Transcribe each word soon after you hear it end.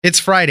It's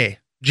Friday,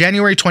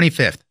 January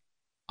 25th.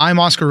 I'm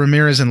Oscar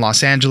Ramirez in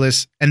Los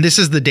Angeles, and this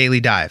is the Daily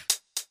Dive.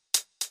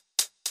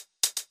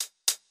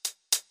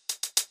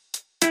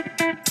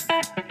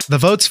 The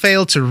votes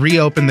failed to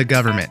reopen the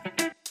government.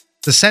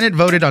 The Senate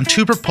voted on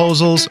two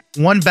proposals,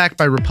 one backed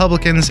by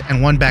Republicans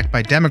and one backed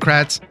by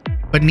Democrats,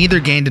 but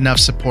neither gained enough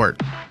support.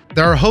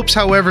 There are hopes,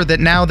 however, that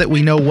now that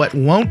we know what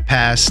won't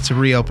pass to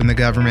reopen the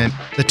government,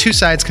 the two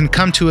sides can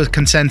come to a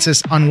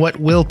consensus on what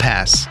will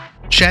pass.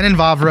 Shannon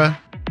Vavra,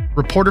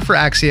 reporter for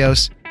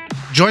Axios,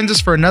 joins us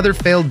for another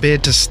failed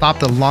bid to stop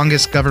the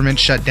longest government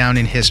shutdown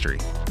in history.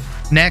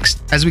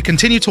 Next, as we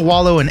continue to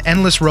wallow in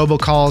endless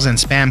robocalls and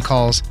spam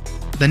calls,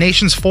 the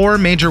nation's four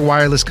major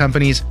wireless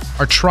companies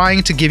are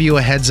trying to give you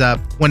a heads up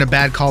when a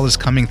bad call is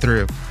coming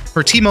through.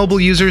 For T-Mobile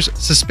users,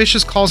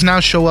 suspicious calls now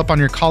show up on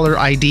your caller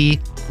ID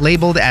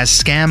labeled as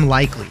scam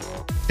likely.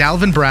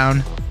 Dalvin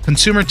Brown,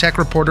 consumer tech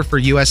reporter for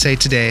USA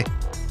Today,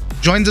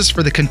 joins us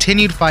for the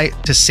continued fight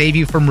to save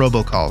you from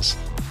robocalls.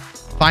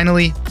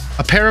 Finally,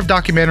 a pair of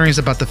documentaries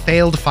about the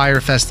failed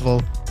Fyre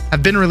Festival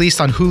have been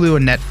released on Hulu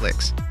and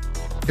Netflix.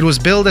 It was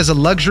billed as a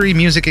luxury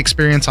music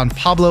experience on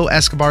Pablo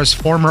Escobar's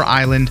former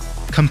island,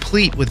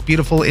 complete with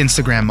beautiful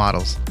Instagram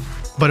models.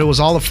 But it was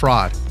all a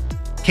fraud.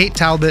 Kate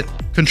Talbot,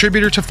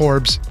 contributor to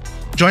Forbes,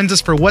 joins us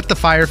for what the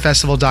Fyre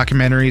Festival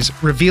documentaries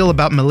reveal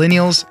about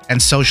millennials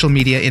and social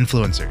media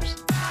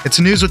influencers. It's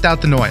news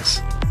without the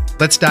noise.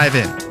 Let's dive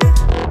in.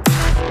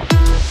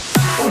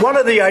 One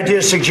of the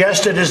ideas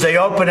suggested is they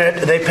open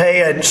it, they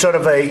pay a sort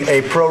of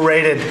a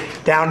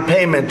prorated down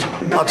payment.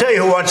 I'll tell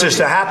you who wants this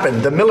to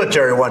happen. The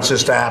military wants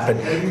this to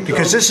happen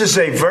because this is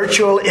a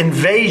virtual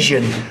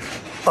invasion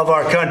of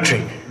our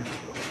country,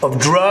 of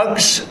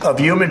drugs, of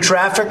human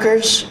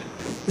traffickers.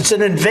 It's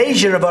an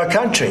invasion of our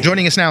country.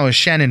 Joining us now is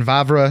Shannon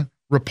Vavra,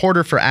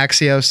 reporter for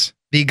Axios.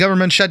 The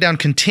government shutdown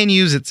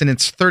continues. It's in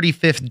its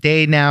 35th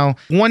day now.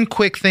 One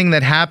quick thing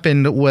that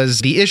happened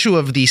was the issue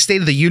of the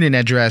State of the Union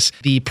address.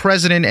 The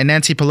president and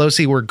Nancy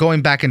Pelosi were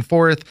going back and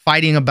forth,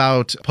 fighting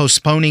about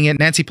postponing it.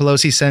 Nancy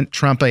Pelosi sent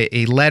Trump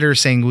a letter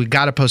saying, we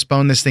got to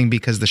postpone this thing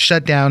because the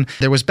shutdown.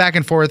 There was back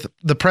and forth.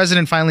 The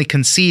president finally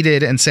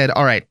conceded and said,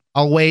 all right,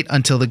 I'll wait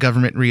until the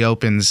government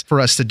reopens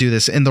for us to do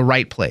this in the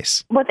right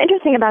place. What's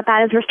interesting about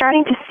that is we're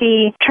starting to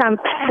see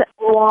Trump's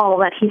wall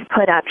that he's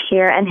put up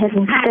here and his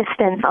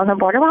insistence on the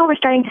border wall. We're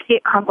starting to see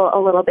it crumble a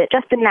little bit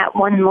just in that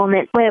one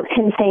moment with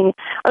him saying,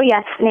 oh,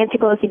 yes, Nancy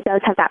Pelosi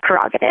does have that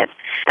prerogative.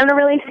 And we're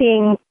really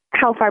seeing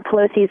how far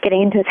Pelosi is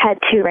getting into his head,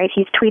 too, right?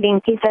 He's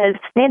tweeting, he says,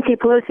 Nancy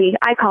Pelosi,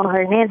 I call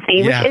her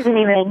Nancy, which isn't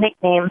even a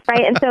nickname,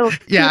 right? And so,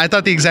 yeah, I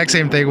thought the exact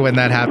same thing when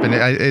that happened.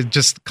 It's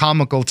just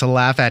comical to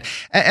laugh at.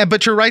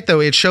 But you're right, though.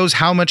 It shows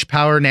how much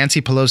power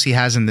Nancy Pelosi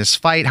has in this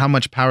fight, how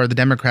much power the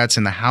Democrats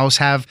in the House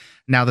have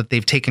now that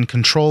they've taken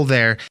control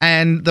there.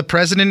 And the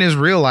president is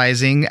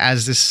realizing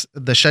as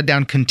the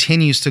shutdown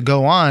continues to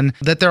go on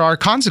that there are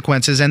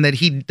consequences and that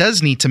he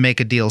does need to make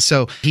a deal.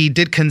 So he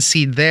did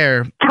concede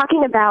there.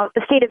 Talking about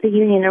the State of the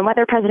Union and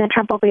whether President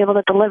Trump will be able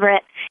to deliver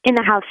it in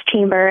the House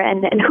chamber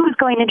and who's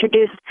going to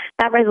introduce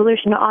that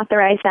resolution to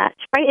authorize that,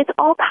 right? It's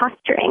all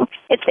posturing.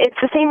 It's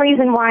the same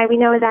reason why we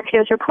know, as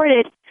Axios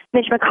reported,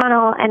 Mitch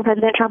McConnell and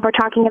President Trump were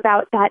talking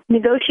about that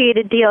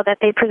negotiated deal that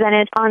they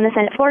presented on the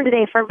Senate floor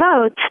today for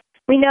votes.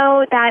 We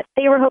know that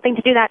they were hoping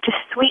to do that to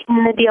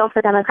sweeten the deal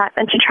for Democrats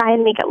and to try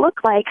and make it look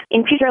like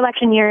in future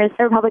election years,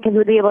 the Republicans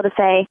would be able to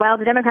say, well,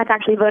 the Democrats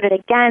actually voted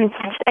against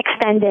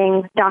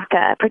extending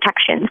DACA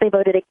protections. They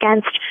voted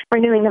against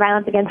renewing the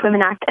Violence Against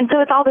Women Act. And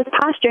so it's all this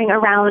posturing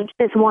around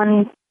this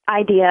one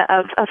idea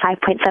of a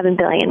 $5.7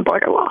 billion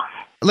border wall.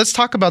 Let's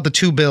talk about the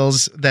two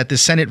bills that the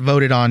Senate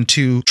voted on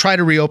to try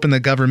to reopen the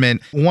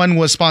government. One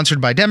was sponsored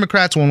by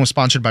Democrats, one was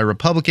sponsored by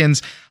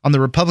Republicans. On the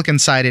Republican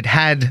side, it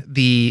had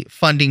the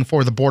funding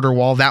for the border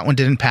wall. That one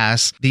didn't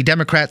pass. The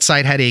Democrat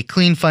side had a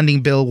clean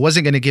funding bill,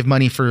 wasn't going to give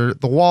money for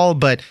the wall,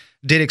 but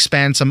did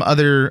expand some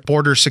other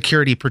border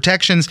security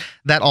protections.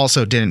 That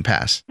also didn't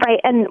pass. Right.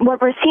 And what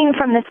we're seeing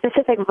from the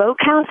specific vote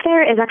counts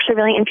there is actually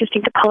really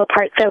interesting to pull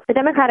apart. So the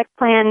Democratic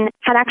plan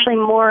had actually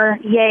more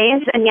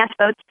yays and yes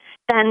votes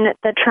than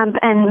the Trump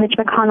and Mitch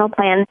McConnell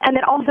plan. And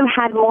it also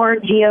had more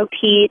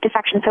GOP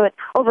defection. So it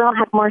overall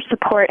had more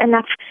support. And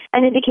that's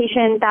an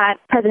indication that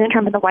President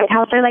Trump and the White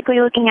House are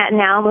likely looking at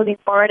now moving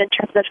forward in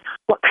terms of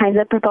what kinds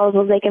of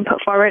proposals they can put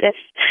forward if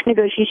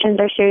negotiations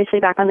are seriously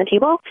back on the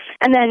table.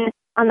 And then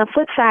on the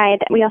flip side,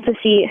 we also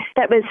see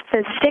that was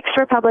the 6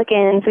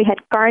 Republicans. We had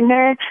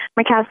Gardner,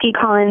 Murkowski,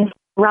 Collins,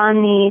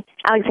 Romney,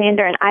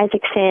 Alexander, and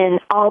Isaacson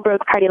all broke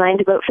party line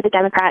to vote for the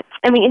Democrats.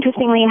 And we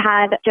interestingly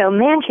had Joe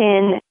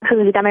Manchin, who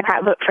was a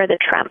Democrat, vote for the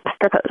Trump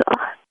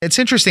proposal. It's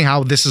interesting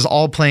how this is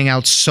all playing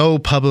out so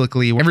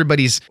publicly.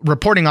 Everybody's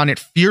reporting on it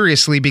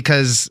furiously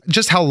because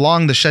just how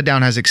long the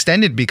shutdown has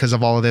extended because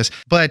of all of this.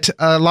 But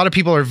a lot of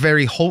people are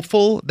very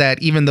hopeful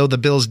that even though the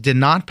bills did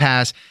not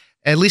pass,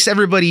 at least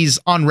everybody's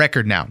on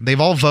record now.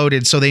 They've all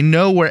voted, so they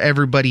know where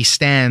everybody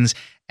stands.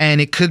 And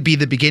it could be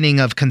the beginning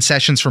of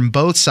concessions from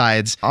both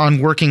sides on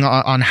working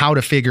on how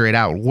to figure it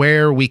out,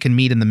 where we can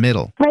meet in the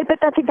middle. Right, but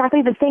that's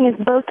exactly the thing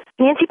is both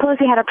Nancy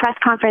Pelosi had a press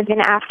conference and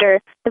after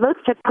the votes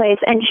took place,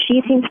 and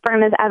she seems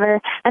firm as ever.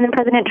 And then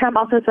President Trump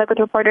also spoke with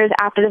reporters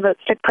after the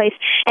votes took place,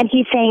 and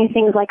he's saying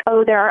things like,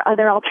 oh, there are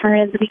other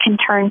alternatives we can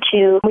turn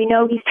to. We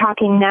know he's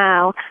talking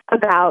now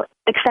about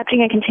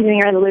accepting a continuing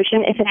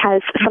resolution if it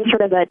has some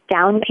sort of a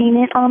down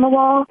payment on the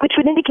wall, which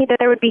would indicate that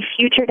there would be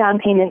future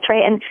down payments,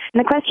 right? And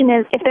the question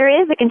is, if there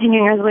is a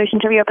continuing resolution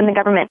to reopen the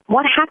government,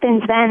 what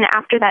happens then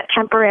after that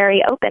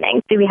temporary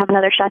opening? Do we have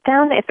another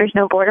shutdown if there's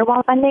no border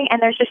wall funding? And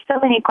there's just so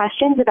many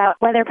questions about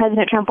whether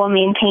President Trump will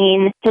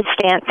maintain his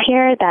stance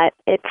here that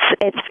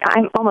it's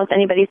almost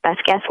anybody's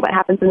best guess what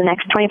happens in the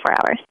next 24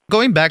 hours.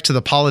 Going back to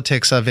the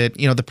politics of it,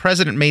 the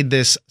president made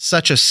this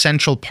such a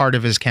central part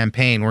of his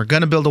campaign. We're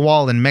going to build a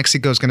wall and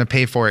Mexico's going to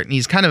pay for it. And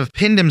he's kind of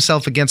pinned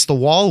himself against the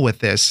wall with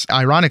this,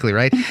 ironically,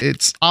 right?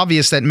 It's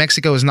obvious that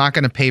Mexico is not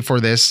going to pay for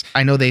this.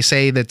 I know they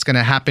say that's going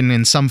to happen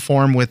in some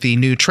form with the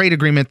new trade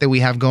agreement that we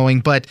have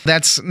going, but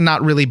that's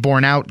not really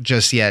borne out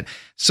just yet.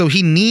 So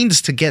he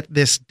needs to get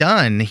this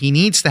done. He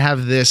needs to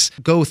have this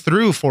go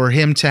through for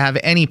him to have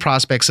any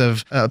prospects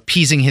of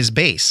appeasing his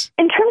base.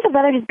 In terms of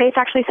whether his base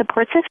actually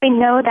supports this, we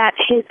know that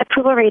his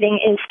approval rating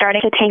is starting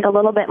to tank a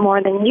little bit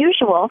more than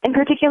usual, in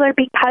particular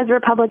because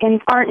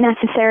Republicans aren't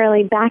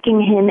necessarily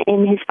backing him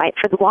in his fight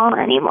for the wall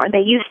anymore.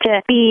 They used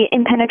to be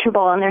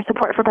impenetrable in their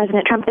support for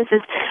President Trump. This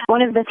is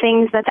one of the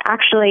things that's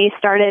actually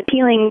started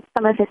peeling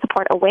some of his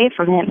support away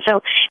from him.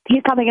 So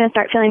he's probably going to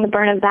start feeling the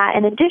burn of that,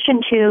 in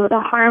addition to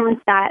the harms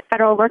that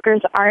federal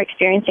workers are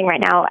experiencing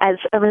right now as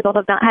a result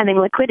of not having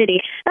liquidity.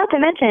 Not to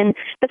mention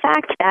the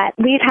fact that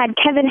we've had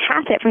Kevin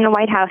Hassett from the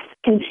White House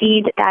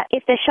concede that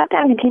if the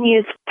shutdown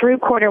continues through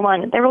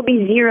Q1, there will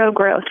be zero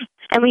growth.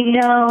 And we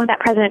know that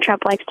President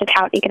Trump likes to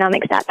tout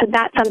economic stats. So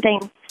that's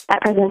something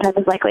that President Trump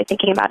is likely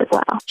thinking about as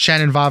well.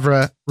 Shannon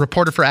Vavra,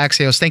 reporter for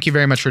Axios, thank you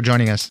very much for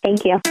joining us.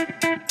 Thank you.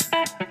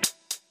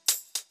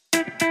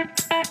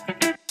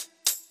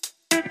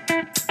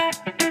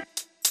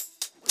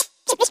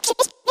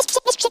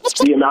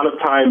 The amount of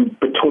time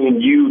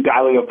between you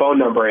dialing a phone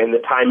number and the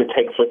time it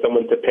takes for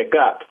someone to pick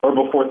up or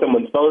before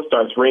someone's phone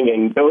starts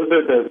ringing, those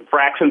are the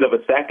fractions of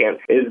a second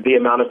is the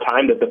amount of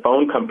time that the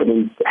phone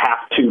companies have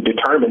to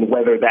determine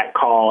whether that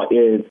call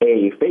is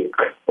a fake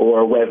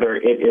or whether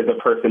it is a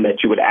person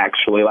that you would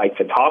actually like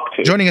to talk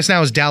to. Joining us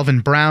now is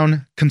Dalvin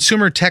Brown,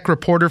 consumer tech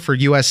reporter for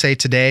USA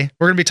Today.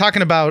 We're going to be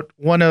talking about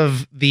one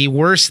of the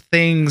worst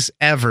things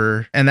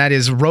ever, and that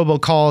is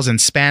robocalls and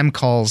spam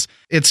calls.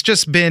 It's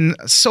just been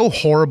so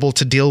horrible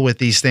to deal with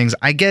these things.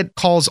 I get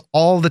calls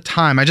all the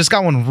time. I just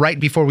got one right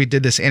before we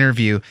did this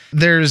interview.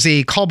 There's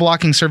a call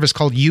blocking service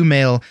called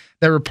Umail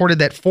that reported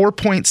that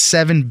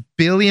 4.7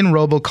 billion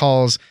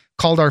robocalls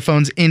called our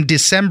phones in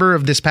December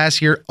of this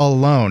past year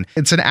alone.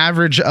 It's an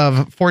average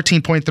of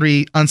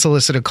 14.3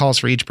 unsolicited calls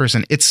for each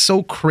person. It's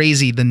so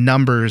crazy, the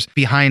numbers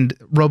behind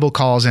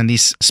robocalls and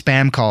these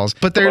spam calls.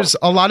 But there's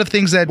a lot of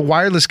things that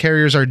wireless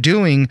carriers are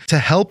doing to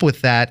help with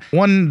that.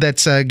 One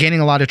that's gaining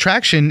a lot of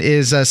traction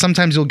is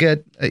sometimes you'll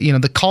get,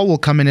 the call will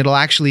come in, it'll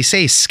actually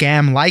say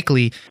scam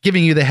likely,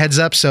 giving you the heads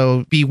up.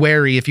 So be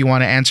wary if you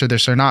want to answer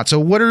this or not. So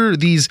what are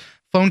these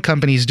phone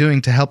companies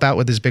doing to help out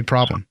with this big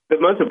problem? The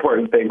most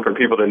important thing for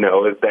people to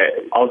know is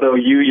that although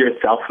you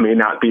yourself may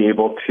not be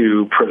able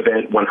to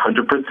prevent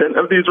 100%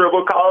 of these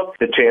robocalls,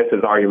 the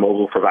chances are your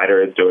mobile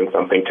provider is doing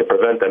something to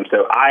prevent them.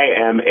 So I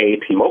am a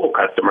T-Mobile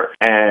customer,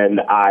 and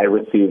I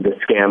receive the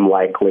scam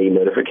likely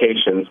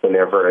notifications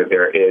whenever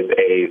there is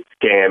a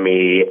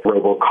scammy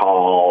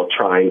robocall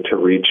trying to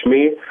reach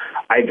me.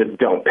 I just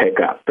don't pick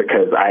up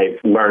because I've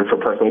learned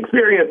from personal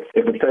experience,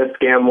 if it says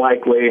scam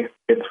likely,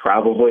 it's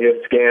probably a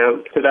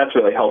scam. So that's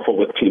really helpful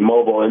with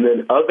T-Mobile. And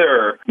then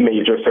other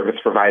major service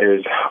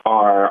providers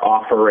are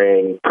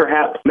offering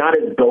perhaps not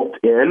as built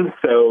in.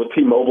 So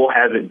T-Mobile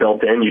has it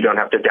built in. You don't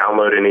have to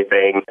download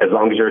anything. As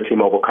long as you're a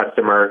T-Mobile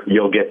customer,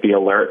 you'll get the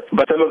alert.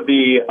 But some of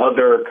the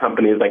other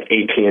companies like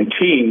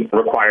AT&T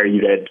require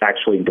you to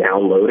actually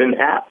download an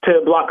app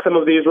to block some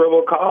of these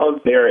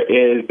robocalls. There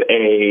is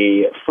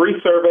a free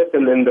service,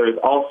 and then there's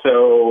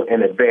also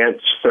an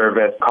advanced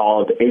service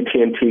called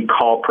AT&T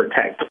Call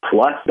Protect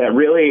Plus that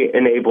really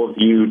enables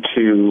you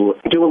to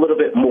do a little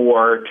bit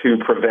more to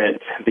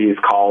prevent these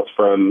calls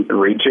from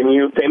reaching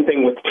you. Same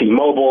thing with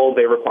T-Mobile.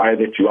 They require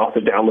that you also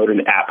download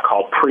an app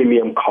called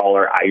Premium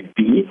Caller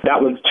ID.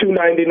 That one's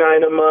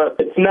 $2.99 a month.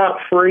 It's not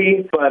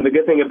free, but the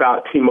good thing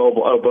about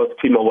T-Mobile, both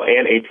T-Mobile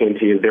and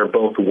AT&T, is they're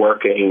both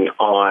working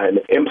on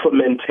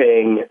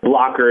implementing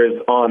blockers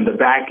on the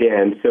back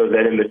end so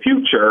that in the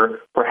future,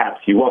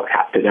 perhaps you won't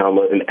have to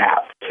download an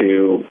app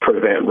to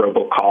prevent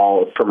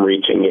robocalls from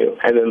reaching you.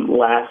 And then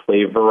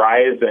lastly,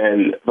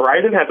 Verizon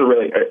has a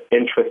really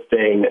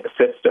interesting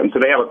system. So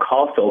they have a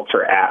call call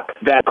filter app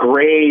that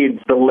grades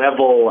the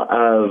level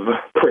of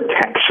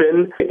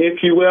protection,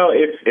 if you will.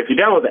 If you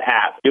download the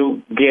app,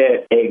 you'll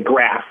get a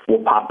graph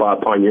will pop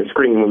up on your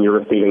screen when you're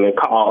receiving a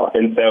call.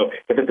 And so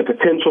if it's a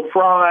potential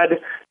fraud,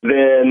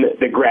 then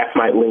the graph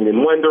might lean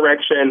in one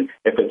direction.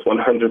 If it's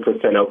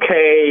 100%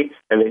 okay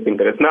and they think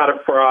that it's not a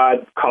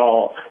fraud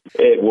call,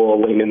 it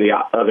will lean in the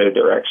other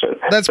direction.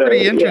 That's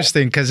pretty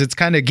interesting because it's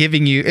kind of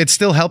giving you, it's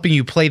still helping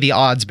you play the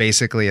odds,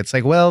 basically. It's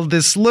like, well,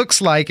 this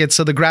looks like it,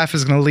 so the graph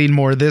is going to lean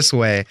more this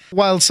way.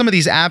 While some of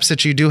these apps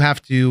that you do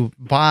have to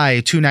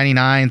buy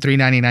 $2.99,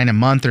 $3.99 a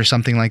month or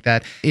something like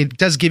that, it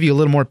does give you a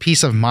little more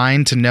peace of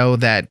mind to know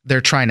that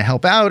they're trying to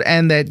help out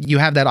and that you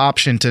have that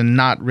option to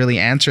not really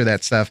answer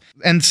that stuff.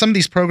 And some of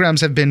these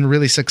programs have been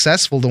really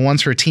successful. The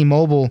ones for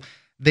T-Mobile,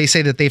 they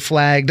say that they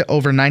flagged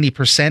over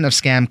 90% of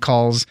scam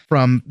calls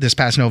from this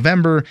past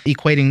November,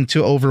 equating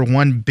to over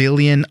 1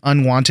 billion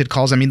unwanted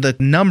calls. I mean, the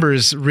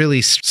numbers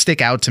really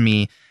stick out to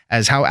me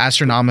as how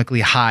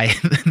astronomically high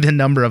the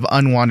number of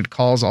unwanted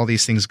calls all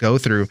these things go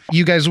through.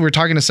 You guys were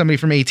talking to somebody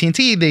from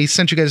AT&T. They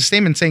sent you guys a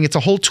statement saying it's a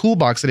whole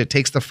toolbox that it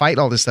takes to fight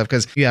all this stuff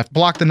because you have to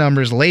block the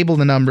numbers, label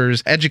the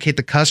numbers, educate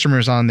the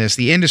customers on this.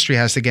 The industry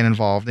has to get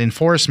involved.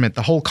 Enforcement,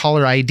 the whole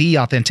caller ID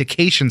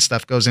authentication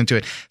stuff goes into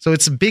it. So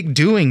it's a big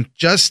doing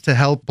just to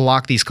help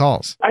block these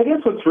calls. I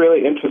guess what's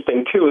really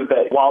interesting, too, is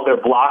that while they're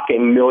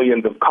blocking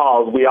millions of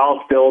calls, we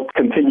all still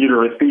continue to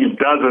receive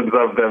dozens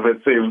of them,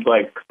 it seems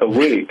like, a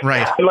week.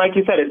 Right. And like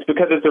you said, it's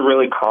because it's a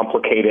really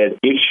complicated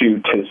issue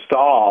to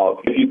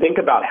solve. If you think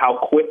about how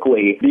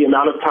quickly the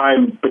amount of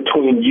time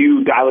between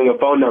you dialing a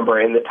phone number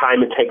and the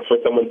time it takes for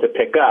someone to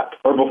pick up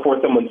or before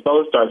someone's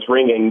phone starts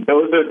ringing,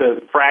 those are the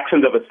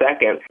fractions of a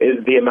second is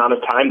the amount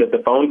of time that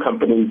the phone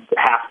companies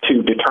have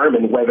to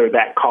determine whether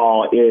that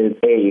call is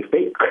a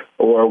fake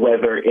or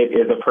whether it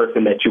is a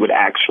person that you would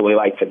actually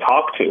like to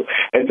talk to.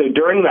 And so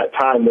during that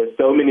time, there's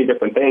so many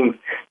different things.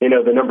 You know,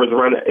 the numbers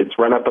run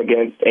up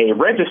against a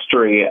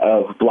registry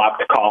of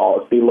blocked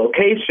calls. The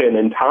location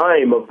and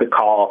time of the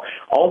call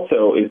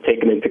also is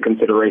taken into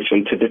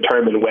consideration to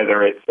determine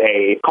whether it's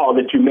a call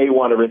that you may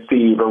want to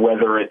receive or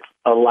whether it's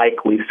a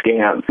likely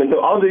scam. And so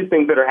all of these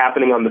things that are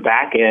happening on the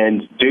back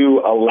end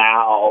do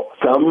allow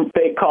some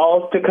fake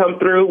calls to come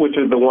through, which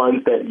are the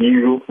ones that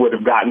you would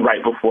have gotten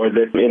right before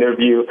this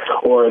interview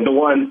or the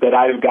ones that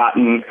I've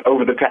gotten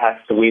over the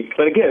past week.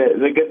 But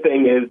again, the good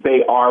thing is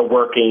they are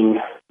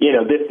working. You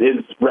know, this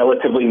is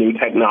relatively new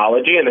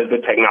technology, and as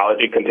the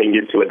technology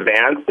continues to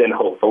advance, then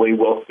hopefully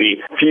we'll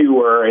see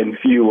fewer and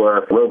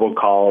fewer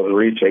robocalls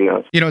reaching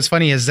us. You know, what's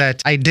funny is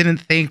that I didn't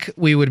think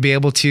we would be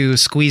able to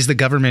squeeze the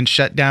government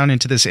shutdown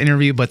into this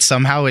interview, but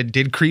somehow it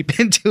did creep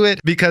into it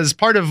because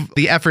part of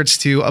the efforts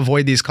to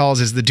avoid these calls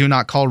is the do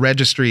not call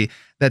registry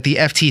that the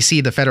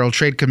FTC, the Federal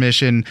Trade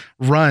Commission,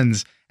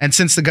 runs. And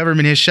since the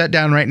government is shut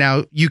down right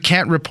now, you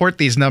can't report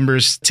these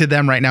numbers to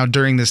them right now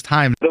during this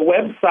time. The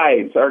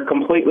websites are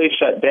completely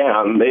shut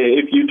down.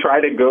 If you try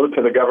to go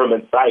to the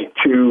government site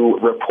to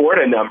report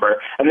a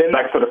number, and then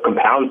that sort of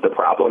compounds the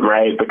problem,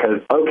 right? Because,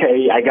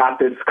 okay, I got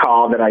this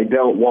call that I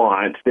don't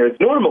want. There's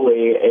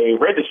normally a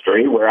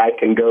registry where I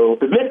can go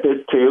submit this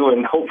to,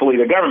 and hopefully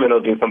the government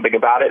will do something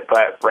about it.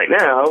 But right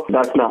now,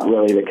 that's not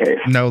really the case.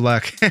 No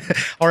luck.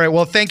 All right.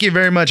 Well, thank you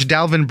very much,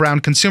 Dalvin Brown,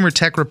 consumer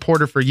tech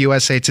reporter for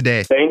USA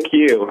Today. Thank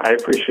you. I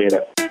appreciate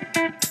it.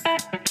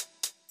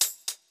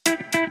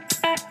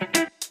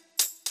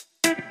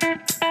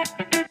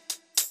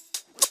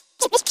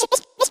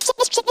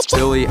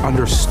 Billy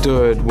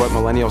understood what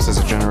millennials as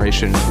a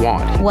generation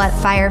want. What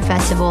Fire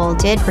Festival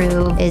did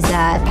prove is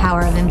that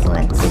power of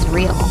influence is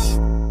real.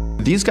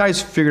 These guys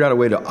figured out a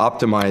way to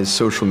optimize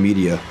social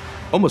media,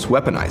 almost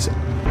weaponize it.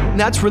 And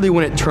that's really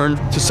when it turned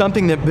to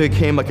something that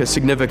became like a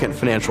significant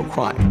financial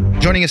crime.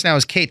 Joining us now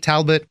is Kate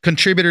Talbot,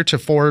 contributor to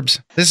Forbes.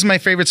 This is my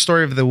favorite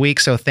story of the week,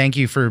 so thank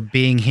you for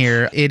being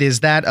here. It is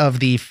that of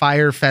the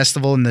Fire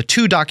Festival and the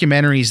two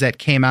documentaries that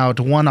came out,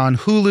 one on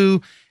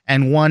Hulu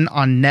and one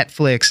on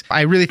Netflix.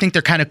 I really think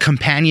they're kind of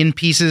companion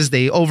pieces.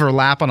 They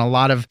overlap on a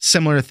lot of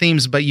similar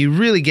themes, but you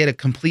really get a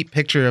complete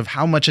picture of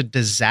how much a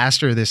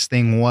disaster this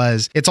thing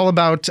was. It's all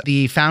about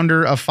the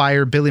founder of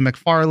Fire, Billy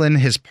McFarland,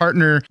 his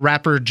partner,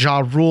 rapper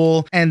Ja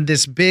Rule, and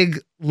this big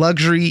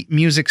luxury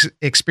music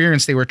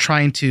experience they were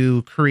trying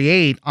to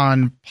create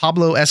on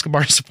Pablo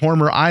Escobar's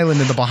former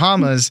island in the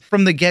Bahamas.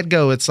 From the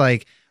get-go, it's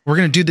like, we're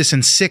going to do this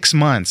in 6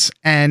 months,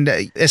 and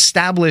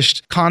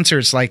established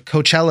concerts like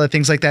Coachella,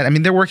 things like that. I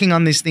mean, they're working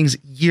on these things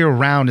year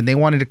round, and they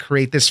wanted to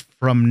create this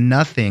from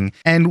nothing.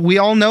 And we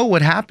all know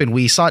what happened.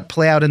 We saw it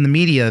play out in the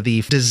media,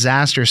 the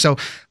disaster. So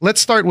let's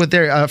start with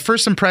their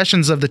first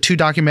impressions of the two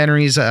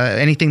documentaries.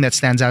 Anything that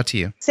stands out to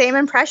you? Same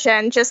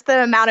impression, just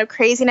the amount of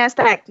craziness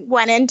that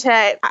went into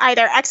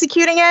either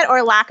executing it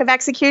or lack of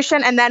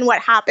execution, and then what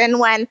happened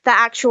when the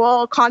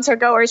actual concert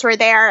goers were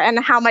there and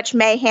how much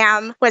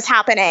mayhem was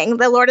happening.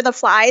 The Lord of the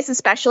Flies,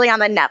 especially on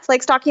the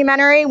Netflix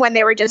documentary, when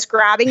they were just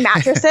grabbing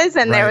mattresses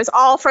and Right. There was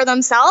all for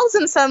themselves,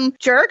 and some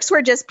jerks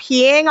were just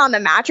peeing on the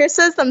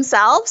mattresses themselves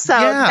themselves. So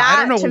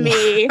that to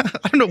me,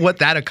 I don't know what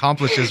that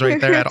accomplishes right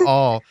there at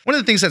all. One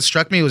of the things that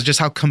struck me was just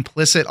how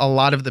complicit a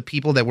lot of the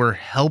people that were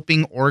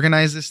helping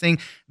organize this thing,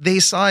 they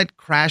saw it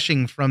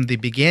crashing from the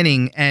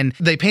beginning. And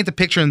they paint the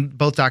picture in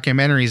both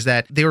documentaries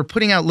that they were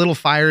putting out little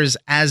fires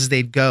as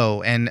they'd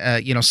go and,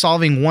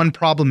 solving one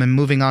problem and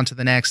moving on to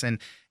the next. And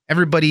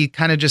everybody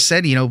kind of just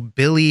said,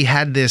 Billy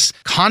had this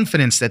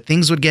confidence that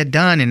things would get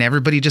done, and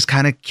everybody just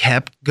kind of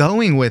kept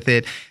going with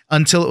it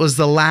until it was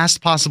the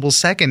last possible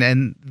second.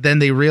 And then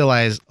they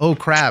realized, oh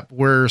crap,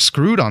 we're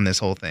screwed on this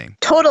whole thing.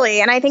 Totally.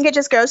 And I think it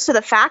just goes to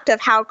the fact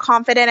of how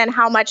confident and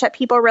how much that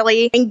people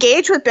really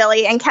engaged with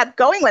Billy and kept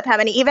going with him.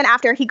 And even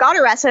after he got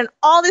arrested and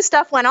all this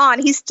stuff went on,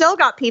 he still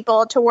got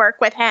people to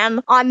work with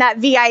him on that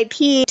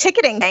VIP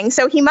ticketing thing.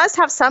 So he must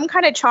have some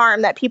kind of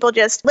charm that people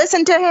just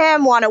listen to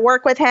him, want to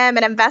work with him,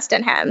 and invest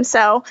in him.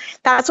 So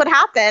that's what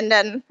happened.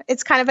 And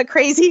it's kind of a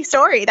crazy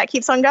story that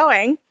keeps on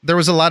going. There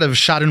was a lot of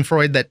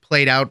schadenfreude that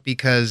played out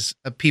because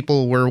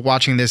people were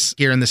watching this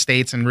here in the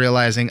States and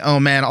realizing, oh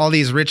man, all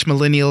these rich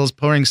millennials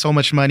pouring so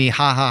much money,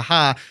 ha ha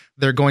ha.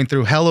 They're going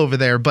through hell over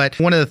there. But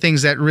one of the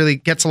things that really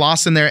gets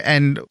lost in there,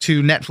 and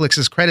to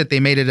Netflix's credit, they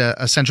made it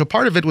a central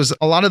part of it, was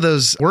a lot of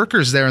those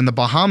workers there in the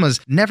Bahamas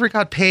never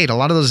got paid. A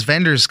lot of those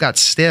vendors got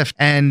stiffed.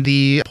 And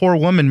the poor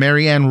woman,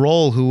 Marianne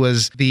Roll, who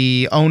was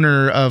the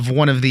owner of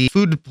one of the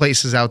food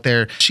places out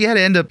there, she had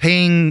to end up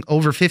paying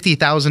over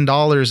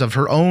 $50,000 of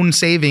her own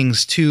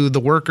savings to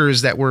the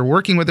workers that were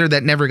working with her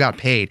that never got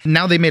paid.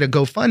 Now they made a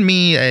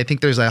GoFundMe. I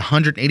think there's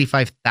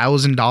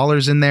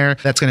 $185,000 in there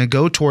that's going to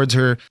go towards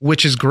her,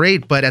 which is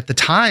great. But at the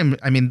time,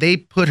 they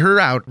put her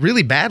out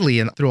really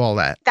badly through all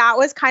that. That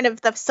was kind of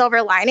the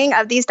silver lining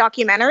of these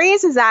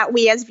documentaries, is that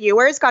we as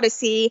viewers got to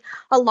see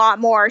a lot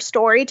more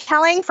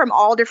storytelling from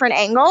all different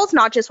angles,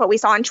 not just what we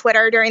saw on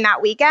Twitter during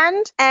that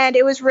weekend. And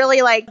it was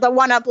really like the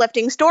one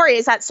uplifting story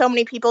is that so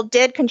many people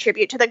did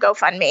contribute to the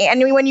GoFundMe.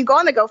 And when you go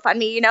on the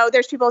GoFundMe,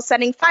 there's people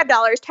sending $5,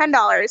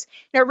 $10,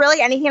 really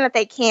anything that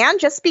they can,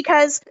 just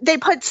because they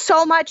put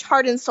so much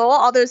heart and soul,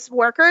 all those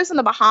workers in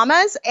the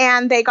Bahamas,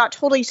 and they got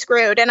totally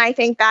screwed. And I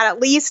think that at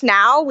least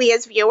now we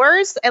as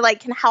viewers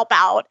can help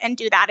out and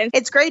do that. And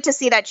it's great to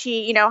see that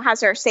she,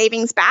 has her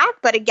savings back.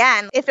 But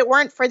again, if it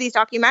weren't for these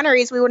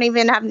documentaries, we wouldn't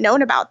even have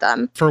known about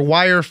them. For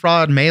wire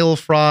fraud, mail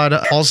fraud,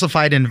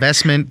 falsified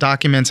investment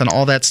documents, and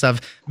all that stuff,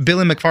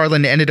 Billy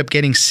McFarland ended up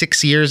getting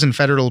 6 years in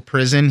federal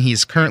prison.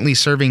 He's currently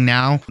serving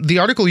now. The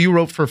article you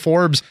wrote for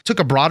Forbes took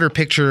a broader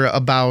picture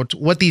about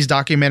what these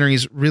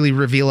documentaries really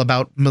reveal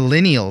about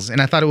millennials.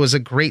 And I thought it was a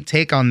great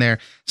take on there,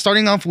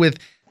 starting off with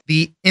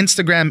the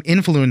Instagram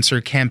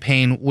influencer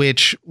campaign,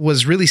 which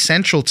was really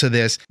central to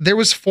this. There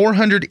was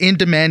 400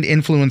 in-demand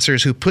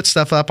influencers who put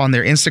stuff up on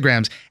their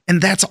Instagrams,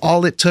 and that's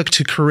all it took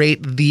to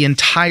create the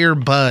entire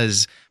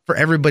buzz for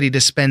everybody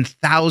to spend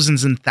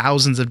thousands and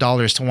thousands of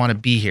dollars to want to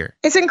be here.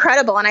 It's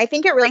incredible. And I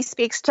think it really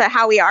speaks to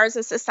how we are as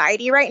a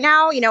society right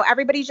now.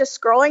 Everybody's just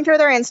scrolling through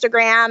their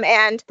Instagram.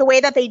 And the way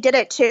that they did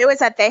it, too, is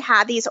that they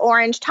had these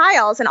orange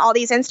tiles, and all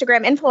these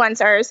Instagram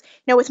influencers,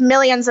 with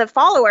millions of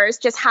followers,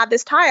 just had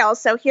this tile.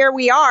 So here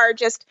we are,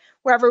 just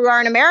wherever we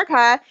are in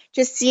America,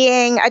 just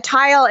seeing a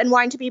tile and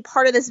wanting to be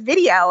part of this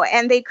video.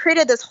 And they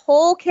created this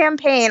whole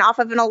campaign off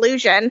of an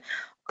illusion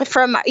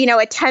from, a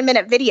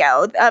 10-minute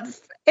video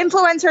of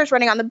influencers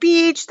running on the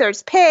beach,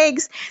 there's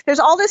pigs, there's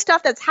all this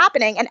stuff that's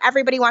happening, and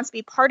everybody wants to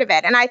be part of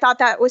it. And I thought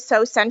that was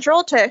so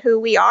central to who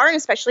we are, and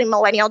especially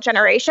millennial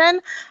generation,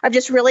 of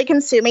just really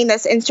consuming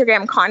this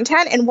Instagram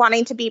content and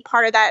wanting to be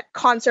part of that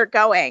concert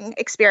going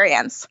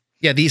experience.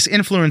 Yeah, these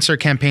influencer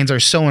campaigns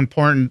are so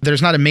important.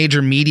 There's not a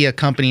major media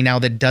company now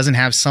that doesn't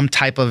have some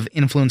type of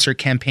influencer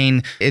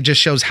campaign. It just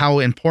shows how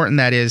important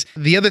that is.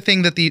 The other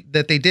thing that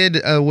they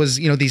did was,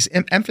 these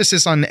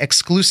emphasis on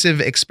exclusive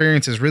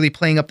experiences, really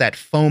playing up that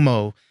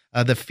FOMO,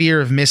 the fear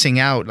of missing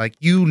out. Like,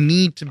 you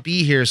need to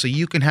be here so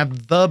you can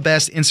have the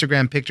best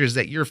Instagram pictures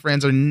that your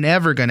friends are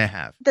never going to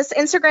have. This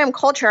Instagram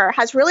culture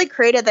has really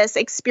created this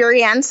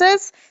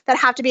experiences that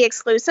have to be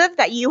exclusive,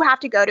 that you have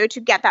to go to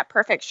get that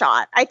perfect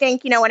shot. I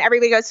think, when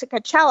everybody goes to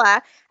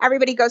Coachella,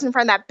 everybody goes in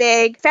front of that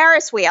big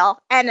Ferris wheel,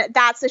 and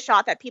that's the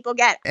shot that people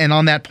get. And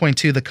on that point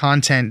too, the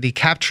content, the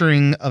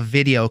capturing of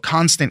video,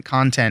 constant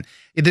content.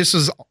 This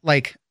was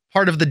like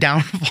part of the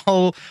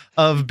downfall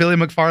of Billy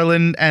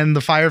McFarland and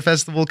the Fire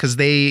Festival, because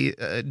they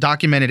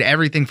documented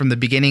everything from the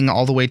beginning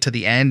all the way to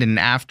the end and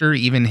after.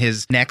 Even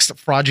his next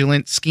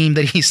fraudulent scheme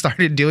that he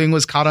started doing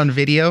was caught on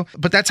video.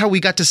 But that's how we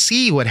got to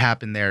see what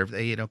happened there.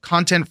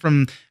 Content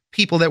from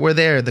people that were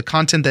there, the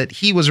content that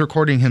he was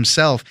recording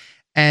himself.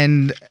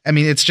 And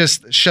it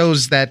just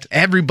shows that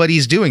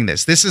everybody's doing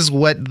this. This is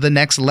what the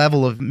next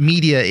level of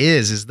media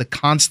is the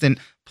constant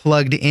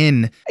plugged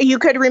in. You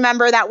could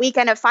remember that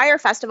weekend of Fire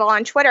Festival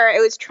on Twitter. It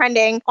was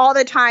trending all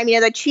the time.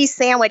 The cheese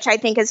sandwich, I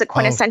think, is a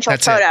quintessential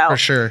that's photo. It, for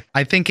sure.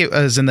 I think it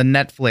was in the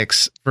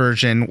Netflix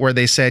version where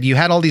they said you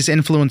had all these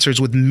influencers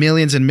with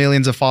millions and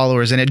millions of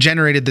followers, and it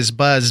generated this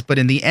buzz. But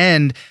in the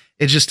end,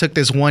 It just took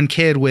this one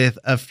kid with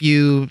a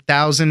few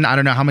thousand, I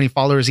don't know how many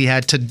followers he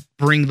had, to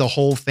bring the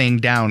whole thing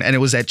down. And it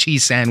was that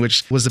cheese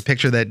sandwich was the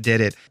picture that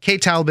did it.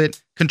 Kate Talbot,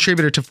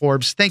 contributor to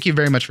Forbes, thank you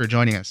very much for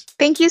joining us.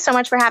 Thank you so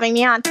much for having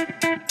me on.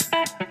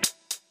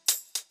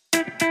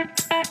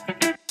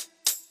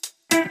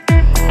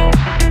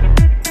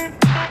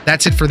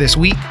 That's it for this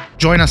week.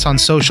 Join us on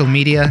social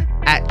media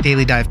at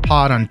Daily Dive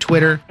Pod on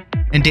Twitter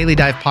and Daily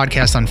Dive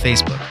Podcast on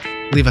Facebook.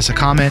 Leave us a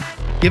comment,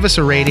 give us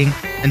a rating,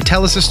 and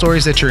tell us the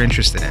stories that you're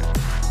interested in.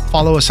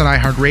 Follow us on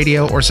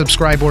iHeartRadio or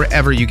subscribe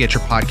wherever you get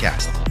your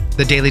podcast.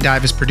 The Daily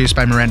Dive is produced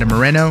by Miranda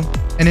Moreno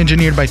and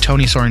engineered by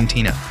Tony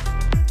Sorrentino.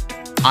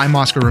 I'm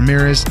Oscar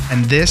Ramirez,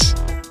 and this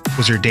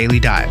was your Daily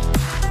Dive.